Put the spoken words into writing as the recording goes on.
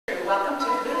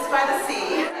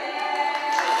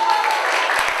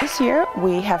year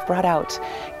we have brought out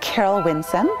Carol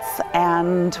Wincenc,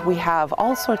 and we have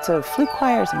all sorts of flute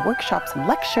choirs and workshops and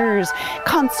lectures,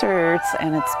 concerts,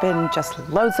 and it's been just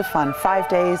loads of fun. 5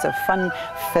 days of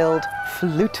fun-filled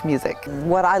flute music.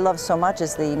 What I love so much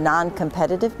is the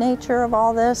non-competitive nature of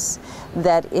all this,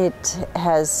 that it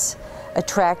has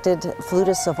attracted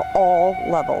flutists of all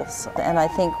levels. And I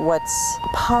think what's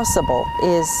possible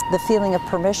is the feeling of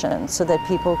permission, so that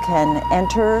people can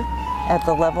enter at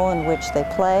the level in which they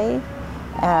play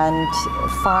and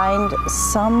find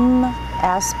some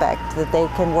aspect that they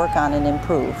can work on and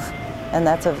improve. And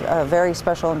that's a very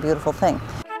special and beautiful thing.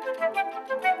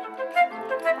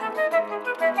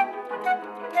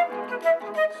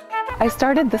 I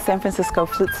started the San Francisco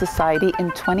Flute Society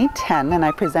in 2010, and I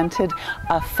presented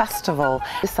a festival.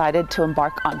 Decided to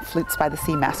embark on Flutes by the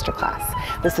Sea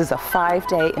Masterclass. This is a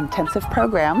 5-day intensive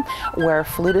program where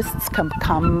flutists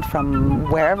come from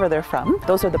wherever they're from.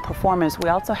 Those are the performers. We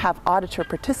also have auditor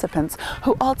participants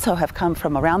who also have come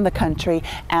from around the country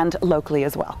and locally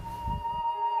as well.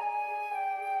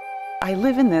 I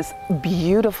live in this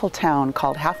beautiful town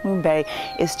called Half Moon Bay.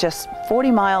 It's just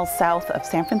 40 miles south of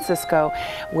San Francisco.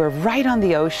 We're right on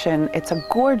the ocean. It's a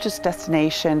gorgeous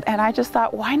destination. And I just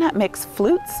thought, why not mix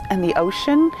flutes and the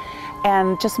ocean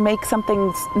and just make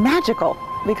something magical?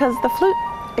 Because the flute,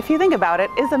 if you think about it,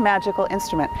 is a magical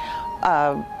instrument.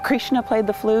 Krishna played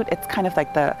the flute. It's kind of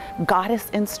like the goddess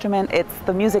instrument. It's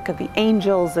the music of the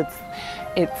angels.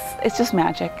 It's just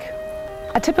magic.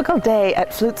 A typical day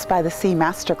at Flutes by the Sea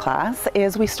Masterclass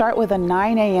is we start with a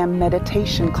 9 a.m.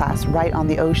 meditation class right on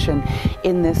the ocean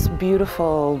in this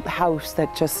beautiful house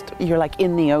that just, you're like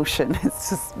in the ocean.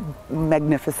 It's just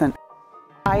magnificent.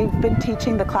 I've been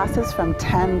teaching the classes from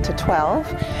 10 to 12,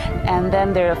 and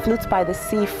then there are Flutes by the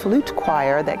Sea flute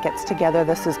choir that gets together.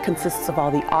 This consists of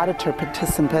all the auditor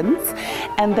participants.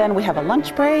 And then we have a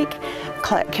lunch break.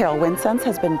 Carol Wincenc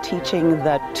has been teaching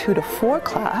the 2 to 4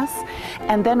 class.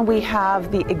 And then we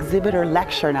have the exhibitor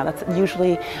lecture. Now that's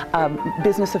usually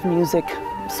business of music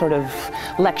sort of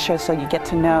lecture, so you get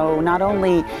to know not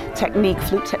only technique,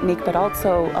 flute technique, but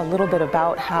also a little bit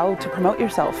about how to promote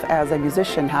yourself as a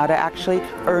musician, how to actually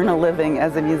earn a living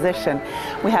as a musician.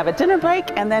 We have a dinner break,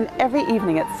 and then every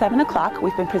evening at 7 o'clock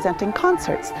we've been presenting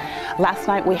concerts. Last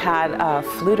night we had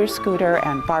Fluter Scooter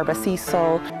and Barbara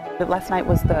Cecil. Last night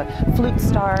was the Flute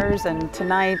Stars, and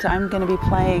tonight I'm going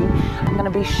to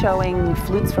be showing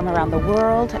flutes from around the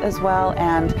world as well,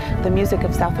 and the music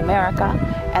of South America.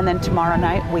 And then tomorrow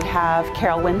night we have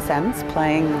Carol Wincenc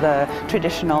playing the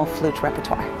traditional flute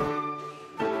repertoire.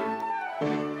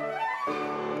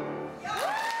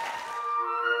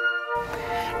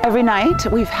 Every night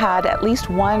we've had at least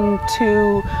 1,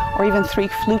 2, or even 3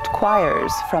 flute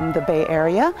choirs from the Bay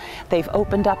Area. They've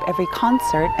opened up every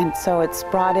concert, and so it's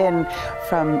brought in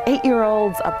from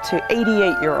 8-year-olds up to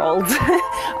 88-year-olds,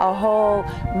 a whole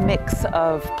mix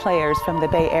of players from the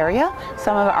Bay Area.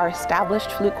 Some of our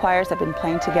established flute choirs have been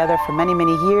playing together for many,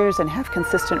 many years and have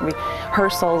consistent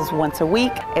rehearsals once a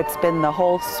week. It's been the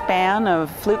whole span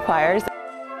of flute choirs.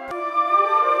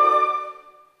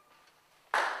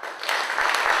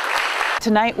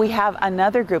 Tonight we have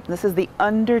another group. This is the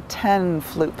under 10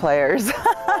 flute players.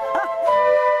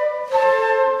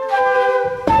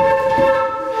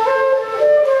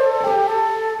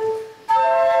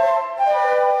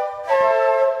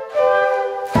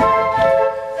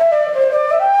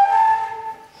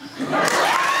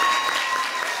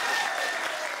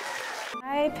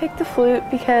 I picked the flute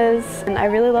because I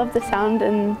really love the sound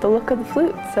and the look of the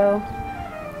flute, so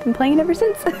I've been playing it ever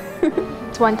since.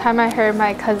 One time I heard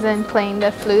my cousin playing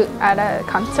the flute at a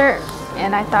concert,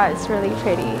 and I thought it's really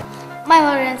pretty. My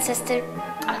mother and sister.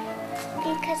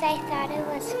 Because I thought it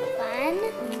was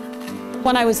fun.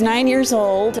 When I was 9 years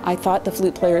old, I thought the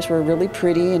flute players were really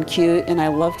pretty and cute, and I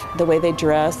loved the way they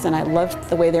dressed, and I loved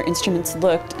the way their instruments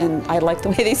looked, and I liked the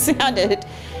way they sounded.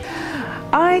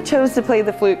 I chose to play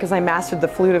the flute because I mastered the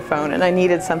flutophone and I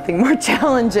needed something more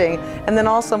challenging. And then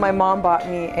also my mom bought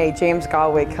me a James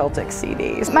Galway Celtic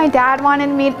CD. My dad wanted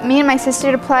me and my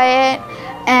sister to play it,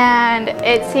 and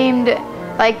it seemed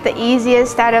like the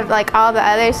easiest out of like all the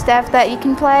other stuff that you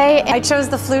can play. I chose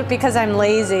the flute because I'm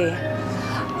lazy.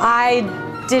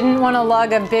 I didn't want to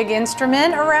lug a big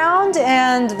instrument around,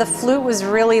 and the flute was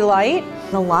really light.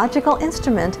 The logical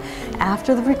instrument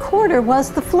after the recorder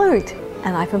was the flute.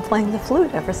 And I've been playing the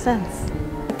flute ever since.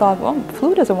 I thought, well,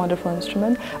 flute is a wonderful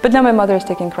instrument. But now my mother is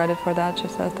taking credit for that. She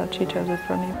says that she chose it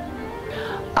for me.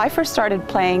 I first started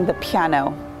playing the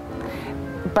piano,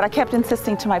 but I kept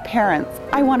insisting to my parents,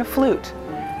 I want a flute.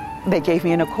 They gave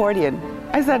me an accordion.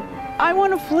 I said, I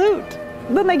want a flute.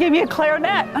 Then they gave me a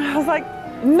clarinet. I was like,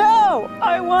 no,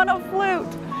 I want a flute.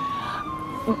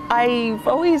 I've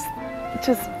always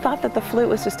just thought that the flute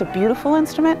was just a beautiful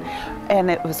instrument, and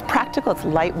it was practical, it's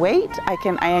lightweight.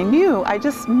 I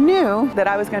just knew that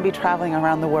I was going to be traveling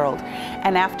around the world.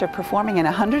 And after performing in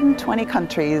 120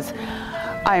 countries,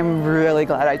 I'm really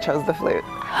glad I chose the flute.